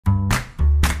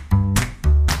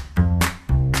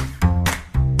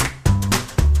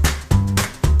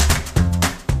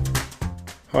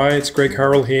Hi, it's Greg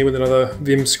Harrell here with another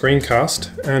Vim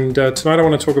screencast, and tonight I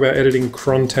want to talk about editing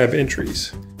crontab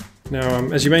entries. Now,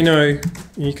 as you may know,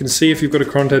 you can see if you've got a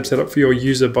crontab set up for your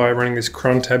user by running this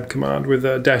crontab command with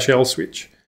a -L switch.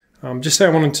 Just say I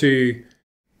wanted to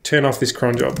turn off this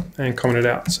cron job and comment it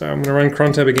out. So I'm going to run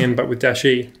crontab again, but with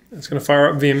 -E. It's going to fire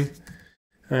up Vim.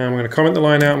 I'm going to comment the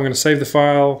line out, I'm going to save the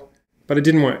file, but it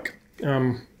didn't work.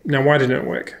 Now, why didn't it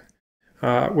work?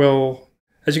 Well,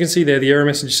 as you can see there, the error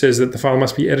message says that the file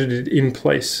must be edited in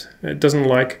place. It doesn't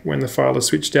like when the file is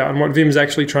switched out. And what Vim is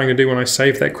actually trying to do when I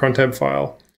save that crontab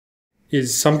file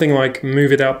is something like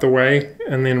move it out the way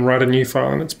and then write a new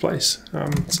file in its place.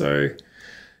 So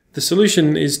the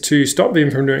solution is to stop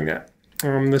Vim from doing that.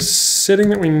 The setting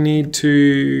that we need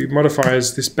to modify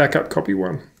is this backup copy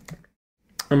one.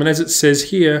 And as it says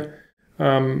here,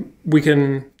 we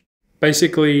can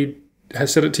basically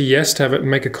set it to yes to have it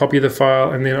make a copy of the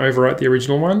file and then overwrite the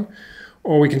original one,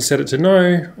 or we can set it to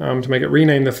no to make it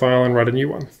rename the file and write a new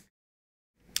one.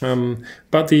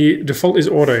 But the default is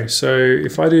auto, so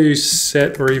if I do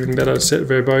set, or even better, set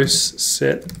verbose,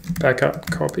 set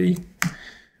backup copy,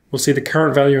 we'll see the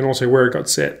current value and also where it got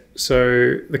set.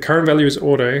 So the current value is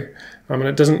auto, and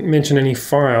it doesn't mention any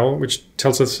file, which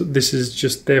tells us this is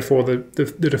just therefore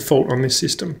the default on this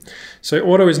system. So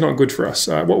auto is not good for us.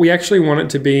 What we actually want it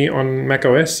to be on Mac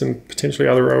OS and potentially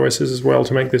other OSs as well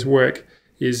to make this work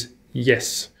is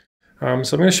yes. So I'm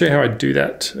going to show you how I do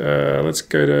that. Let's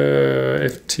go to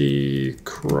ft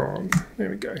cron. There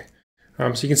we go.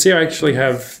 So you can see I actually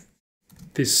have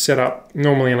this set up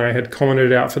normally, and I had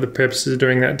commented it out for the purposes of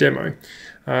doing that demo.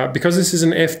 Because this is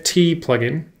an FT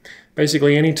plugin,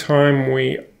 basically any time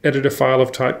we edit a file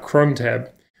of type crontab,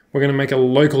 we're going to make a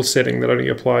local setting that only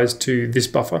applies to this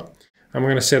buffer, and we're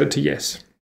going to set it to yes.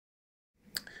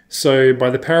 So by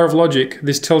the power of logic,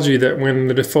 this tells you that when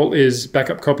the default is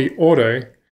backup copy auto,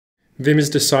 Vim is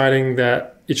deciding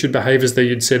that it should behave as though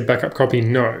you'd said backup copy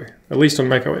no, at least on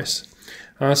macOS.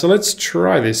 So let's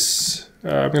try this.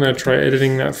 I'm going to try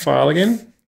editing that file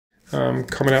again.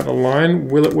 Comment out the line.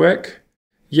 Will it work?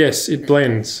 Yes, it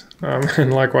blends.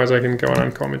 And likewise, I can go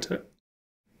and uncomment it.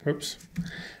 Oops.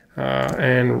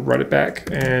 And write it back,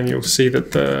 and you'll see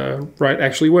that the write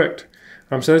actually worked.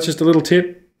 So that's just a little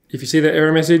tip. If you see that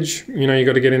error message, you know you've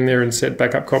got to get in there and set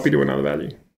backup copy to another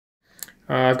value.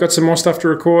 I've got some more stuff to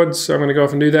record, so I'm going to go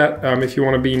off and do that. If you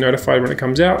want to be notified when it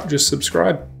comes out, just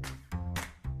subscribe.